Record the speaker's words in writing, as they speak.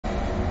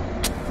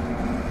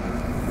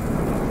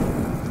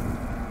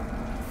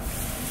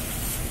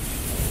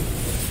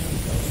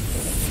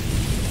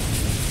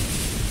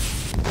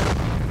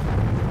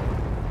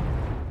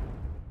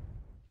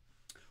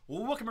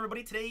welcome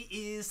everybody. Today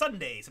is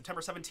Sunday,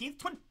 September 17th,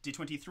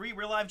 2023.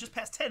 We're live just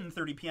past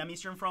 10:30 p.m.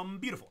 Eastern from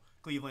beautiful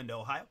Cleveland,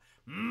 Ohio.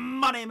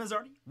 My name is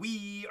Artie.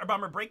 We are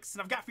Bomber Breaks,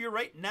 and I've got for you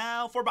right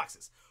now 4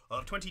 boxes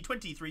of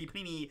 2023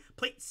 Panini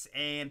plates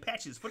and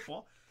patches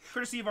football,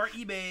 courtesy of our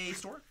eBay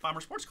store,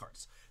 Bomber Sports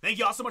Cards. Thank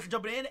you all so much for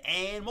jumping in,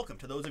 and welcome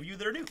to those of you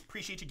that are new.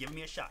 Appreciate you giving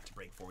me a shot to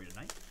break for you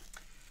tonight.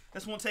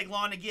 This won't take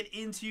long to get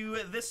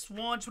into this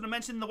one. Just want to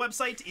mention the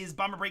website is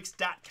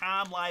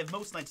bomberbreaks.com, live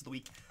most nights of the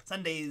week.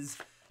 Sundays,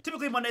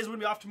 typically Mondays, we're going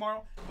to be off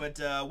tomorrow, but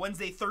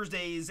Wednesday,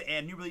 Thursdays,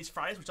 and new release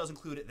Fridays, which does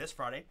include this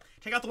Friday.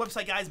 Check out the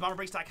website, guys,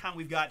 bomberbreaks.com.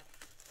 We've got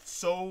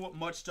so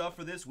much stuff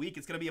for this week.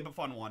 It's going to be a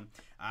fun one.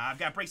 I've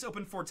got breaks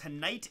open for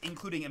tonight,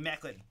 including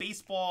Immaculate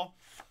Baseball,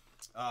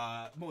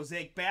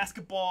 Mosaic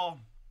Basketball,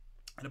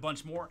 and a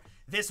bunch more.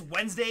 This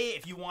Wednesday,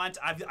 if you want,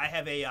 I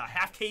have a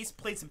half case,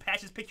 plates and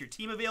patches, pick your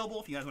team available.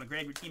 If you guys want to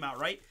grab your team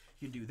outright,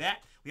 you can do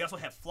that. We also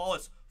have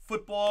Flawless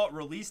Football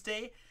Release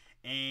Day,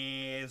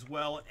 as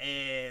well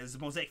as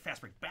Mosaic Fast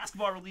Break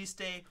Basketball Release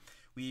Day.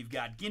 We've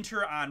got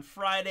Ginter on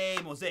Friday,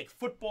 Mosaic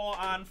Football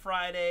on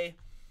Friday.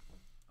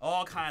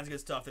 All kinds of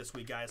good stuff this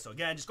week, guys. So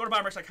again, just go to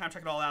bomberx.com,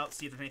 check it all out,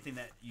 see if there's anything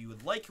that you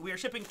would like. We are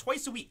shipping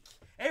twice a week,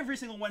 every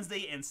single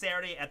Wednesday and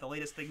Saturday at the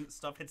latest thing.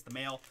 Stuff hits the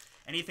mail.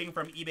 Anything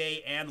from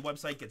eBay and the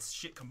website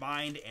gets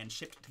combined and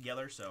shipped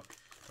together. So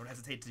don't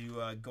hesitate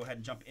to go ahead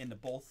and jump into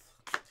both.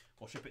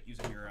 We'll ship it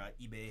using your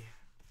eBay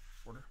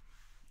order.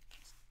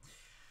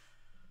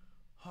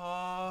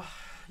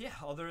 Yeah,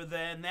 other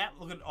than that,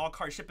 looking at all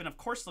card shipping, of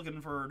course,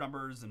 looking for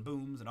numbers and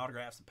booms and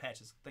autographs and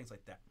patches, things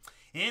like that.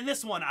 In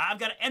this one, I've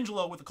got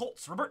Angelo with the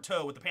Colts,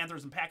 Roberto with the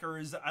Panthers and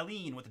Packers,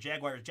 Eileen with the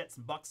Jaguars, Jets,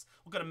 and Bucks.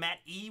 We'll go to Matt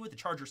E with the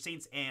Chargers,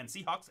 Saints, and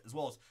Seahawks, as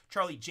well as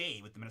Charlie J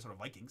with the Minnesota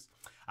Vikings.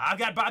 I've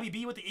got Bobby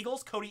B with the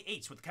Eagles, Cody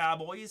H with the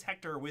Cowboys,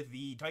 Hector with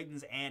the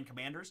Titans and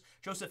Commanders,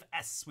 Joseph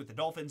S with the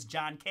Dolphins,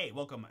 John K,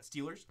 welcome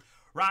Steelers.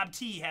 Rob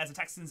T has the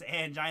Texans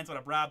and Giants. What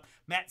up, Rob?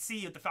 Matt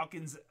C with the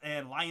Falcons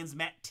and Lions.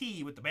 Matt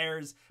T with the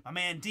Bears. My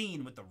man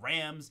Dean with the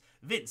Rams.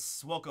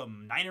 Vince,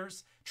 welcome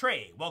Niners.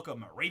 Trey,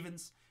 welcome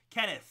Ravens.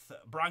 Kenneth,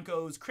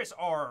 Broncos. Chris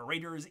R,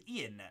 Raiders.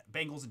 Ian,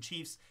 Bengals and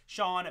Chiefs.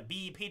 Sean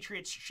B,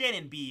 Patriots.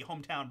 Shannon B,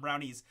 Hometown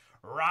Brownies.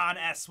 Ron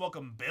S,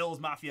 welcome Bills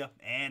Mafia.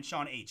 And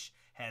Sean H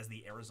has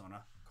the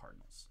Arizona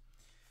Cardinals.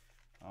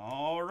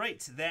 All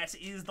right, that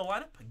is the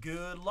lineup.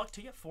 Good luck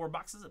to you. 4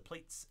 boxes of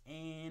plates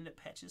and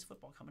patches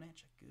football coming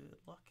at you. Good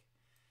luck.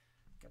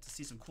 Got to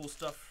see some cool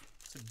stuff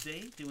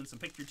today, doing some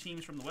pick your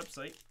teams from the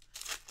website.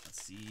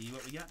 Let's see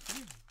what we got for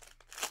you.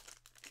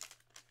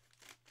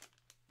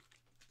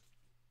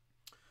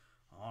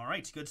 All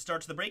right, good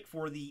start to the break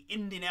for the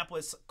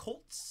Indianapolis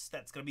Colts.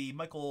 That's going to be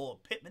Michael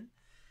Pittman.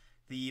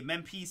 The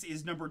mem piece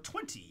is number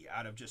 20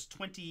 out of just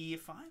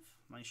 25.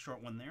 Nice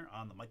short one there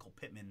on the Michael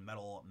Pittman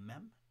metal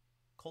mem.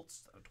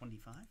 Colts of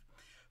 25.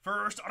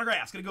 First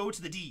autograph's going to go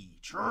to the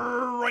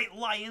Detroit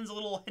Lions, a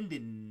little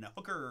Hendon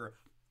Hooker.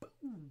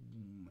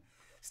 Boom.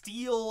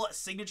 Steel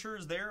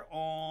signatures there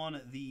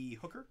on the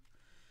Hooker.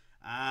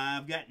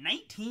 I've got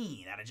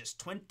 19 out of just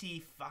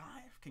 25.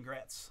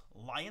 Congrats,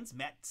 Lions.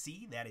 Matt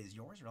C, that is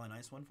yours. Really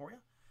nice one for you.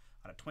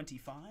 Out of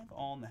 25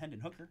 on the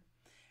Hendon Hooker.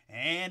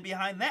 And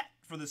behind that,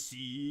 for the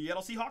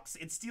Seattle Seahawks,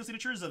 it's steel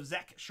signatures of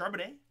Zach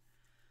Charbonnet.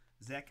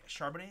 Zach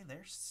Charbonnet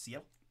there,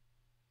 Seattle.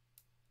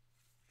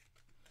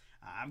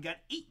 I've got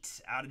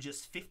 8 out of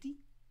just 50.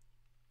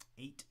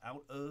 8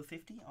 out of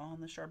 50 on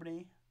the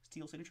Charbonnet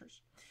steel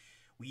signatures.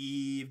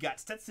 We've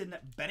got Stetson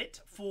Bennett,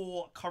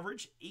 full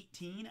coverage,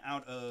 18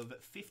 out of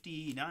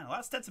 59. A lot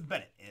of Stetson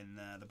Bennett in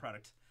the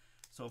product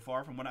so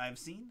far from what I've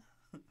seen.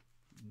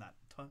 Not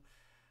a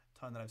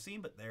ton that I've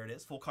seen, but there it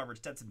is. Full coverage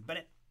Stetson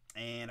Bennett.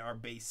 And our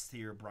base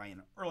here,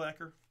 Brian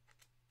Urlacher,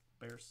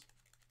 Bears.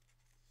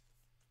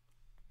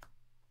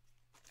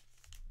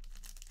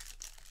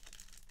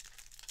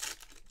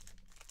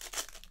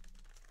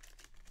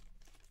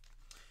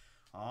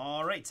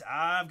 All right,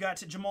 I've got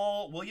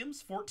Jamal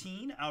Williams,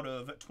 14 out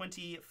of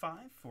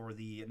 25 for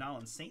the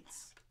Nolans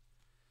Saints.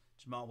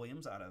 Jamal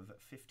Williams out of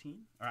 15,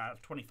 or out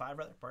of 25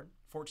 rather, pardon.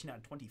 14 out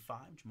of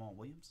 25, Jamal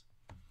Williams.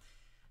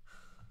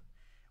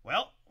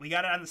 Well, we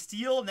got it on the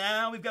steel.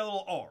 Now we've got a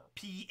little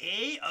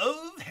RPA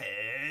of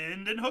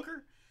Hendon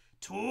Hooker.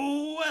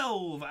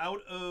 12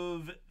 out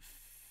of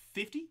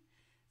 50. Is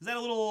that a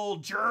little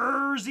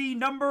jersey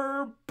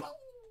number? Boom!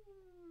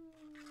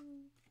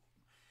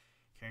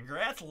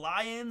 Congrats,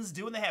 Lions,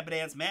 doing the happy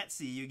dance. Matt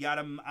C, you got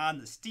him on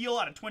the steel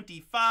out of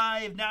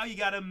 25. Now you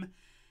got him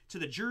to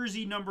the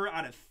jersey number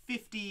out of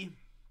 50.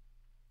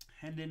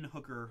 Hendon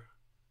Hooker,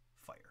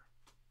 fire.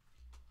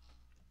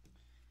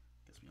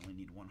 Guess we only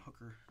need 1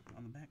 Hooker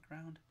on the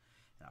background.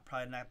 And I'll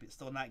probably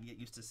still not get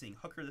used to seeing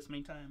Hooker this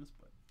many times,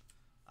 but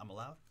I'm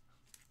allowed.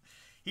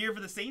 Here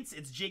for the Saints,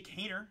 it's Jake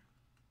Haener.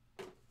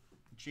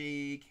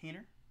 Jake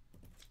Haener.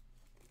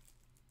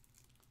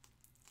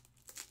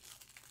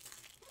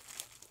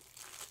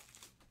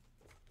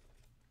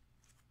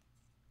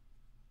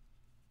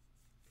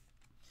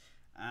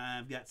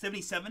 I've got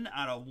 77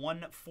 out of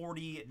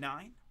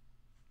 149.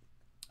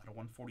 Out of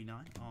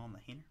 149 on the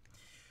Haener.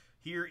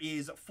 Here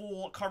is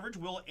full coverage.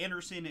 Will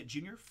Anderson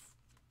Jr.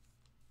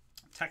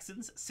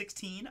 Texans,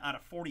 16 out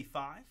of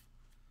 45.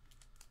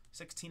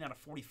 16 out of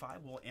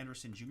 45, Will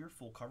Anderson Jr.,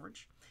 full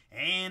coverage.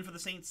 And for the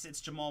Saints, it's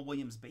Jamal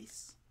Williams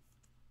base.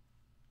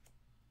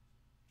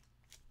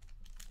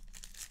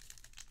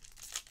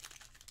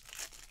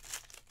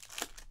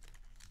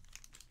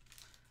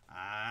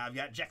 I've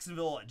got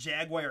Jacksonville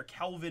Jaguar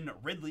Calvin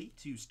Ridley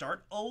to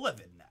start,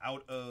 11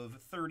 out of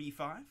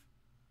 35.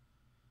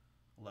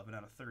 11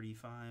 out of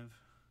 35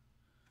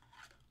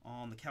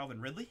 on the Calvin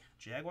Ridley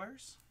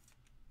Jaguars.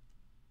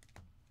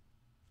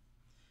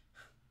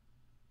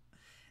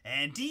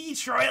 And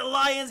Detroit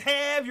Lions,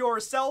 have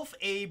yourself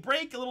a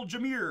break. A little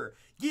Jahmyr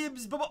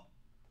Gibbs.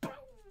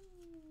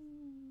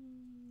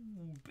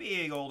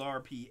 Big old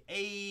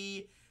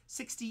RPA.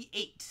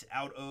 68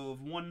 out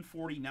of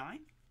 149.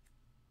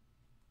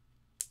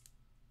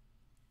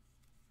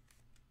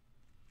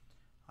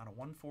 Out of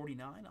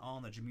 149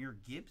 on the Jahmyr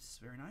Gibbs.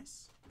 Very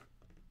nice.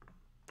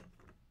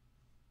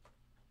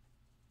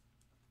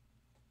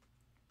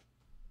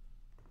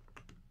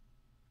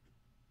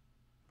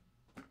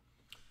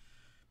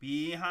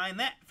 Behind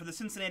that, for the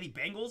Cincinnati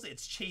Bengals,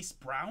 it's Chase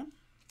Brown.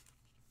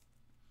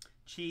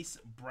 Chase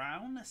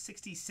Brown,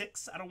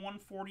 66 out of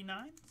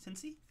 149,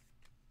 Cincy.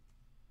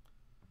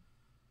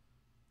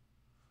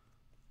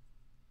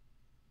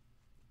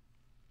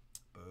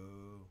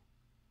 Boo.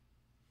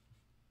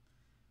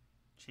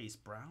 Chase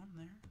Brown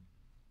there.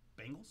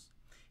 Bengals.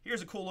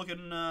 Here's a cool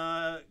looking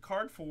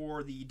card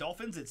for the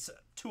Dolphins. It's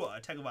Tua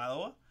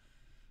Tagovailoa.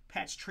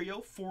 Patch Trio,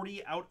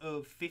 40 out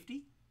of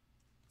 50.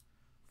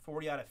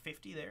 40 out of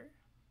 50 there.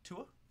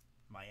 Tua,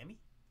 Miami.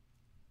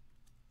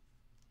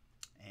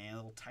 And a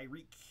little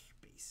Tyreek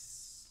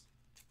base.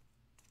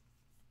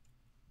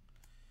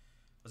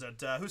 Was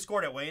that, who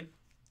scored it, Wayne?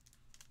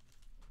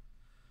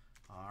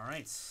 All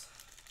right.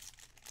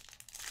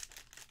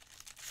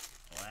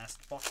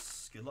 Last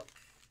box. Good luck.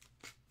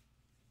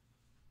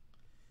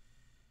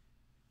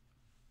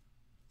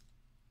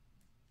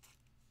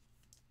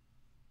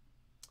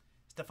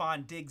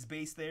 Stephon Diggs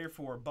base there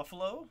for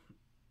Buffalo.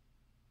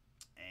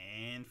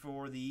 And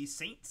for the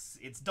Saints,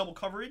 it's double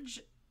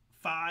coverage.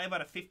 5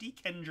 out of 50,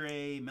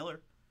 Kendre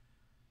Miller.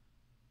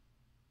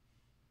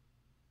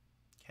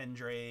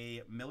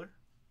 Kendre Miller.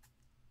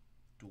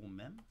 Dual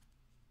mem.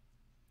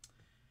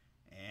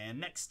 And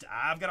next,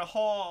 I've got a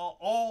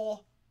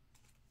all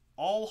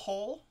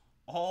haul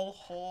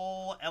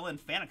Ellen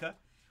Faneca.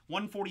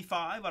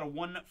 145 out of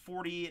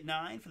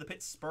 149 for the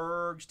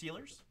Pittsburgh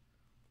Steelers.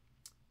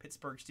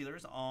 Pittsburgh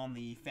Steelers on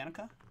the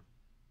Faneca.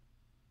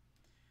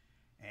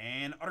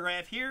 And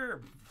autograph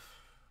here.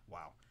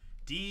 Wow.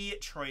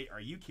 Detroit, are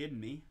you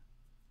kidding me?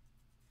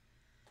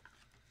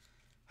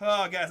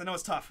 Oh, guys, I know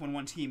it's tough when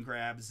one team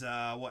grabs,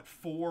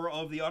 4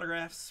 of the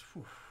autographs?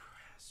 Whew.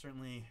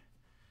 Certainly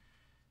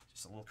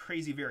just a little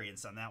crazy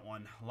variance on that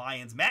one.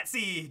 Lions, Matt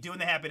C. doing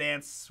the happy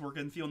dance,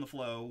 working, feeling the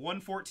flow.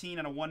 114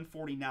 out of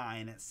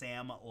 149,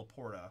 Sam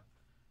Laporta.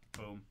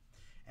 Boom.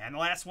 And the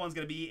last one's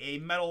going to be a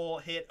metal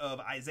hit of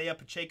Isaiah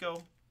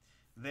Pacheco.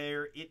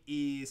 There it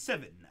is,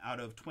 7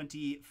 out of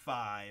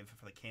 25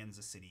 for the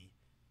Kansas City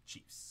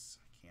Chiefs.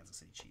 Kansas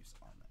City Chiefs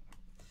on that.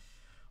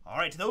 All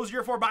right, those are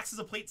your 4 boxes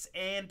of plates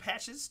and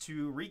patches.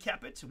 To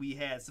recap it, we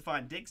had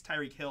Stephon Diggs,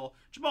 Tyreek Hill,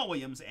 Jamal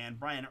Williams, and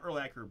Brian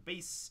Urlacher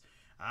base.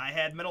 I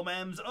had metal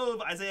mems of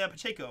Isaiah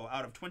Pacheco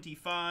out of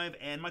 25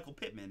 and Michael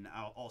Pittman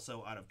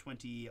also out of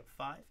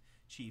 25,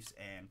 Chiefs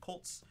and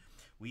Colts.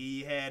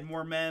 We had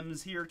more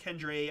mems here,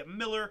 Kendre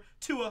Miller,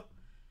 Tua,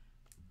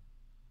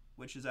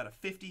 which is out of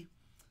 50.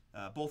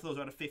 Both of those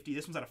out of 50.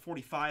 This one's out of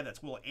 45.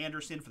 That's Will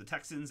Anderson for the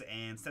Texans,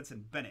 and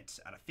Stetson Bennett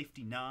out of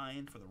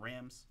 59 for the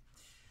Rams.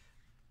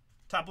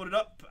 Top loaded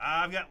up,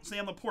 I've got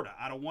Sam Laporta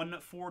out of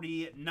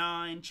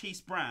 149.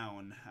 Chase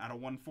Brown out of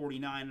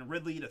 149.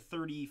 Ridley to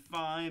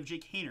 35.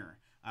 Jake Haener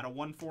out of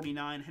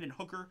 149. Hendon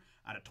Hooker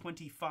out of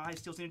 25.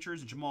 Steel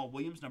signatures, and Jamal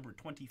Williams, number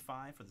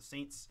 25 for the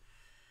Saints.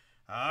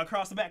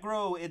 Across the back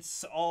row,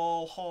 it's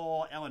all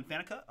haul Alan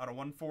Faneca out of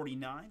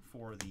 149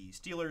 for the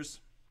Steelers.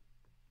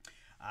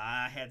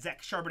 I had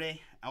Zach Charbonnet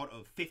out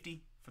of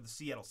 50 for the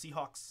Seattle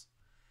Seahawks.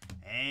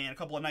 And a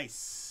couple of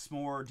nice,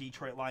 more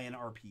Detroit Lion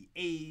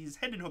RPAs.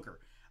 Hendon Hooker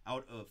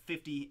out of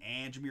 50,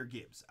 and Jahmyr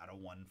Gibbs out of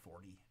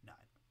 149.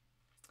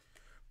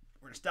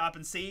 We're going to stop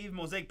and save.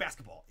 Mosaic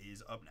Basketball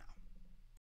is up now.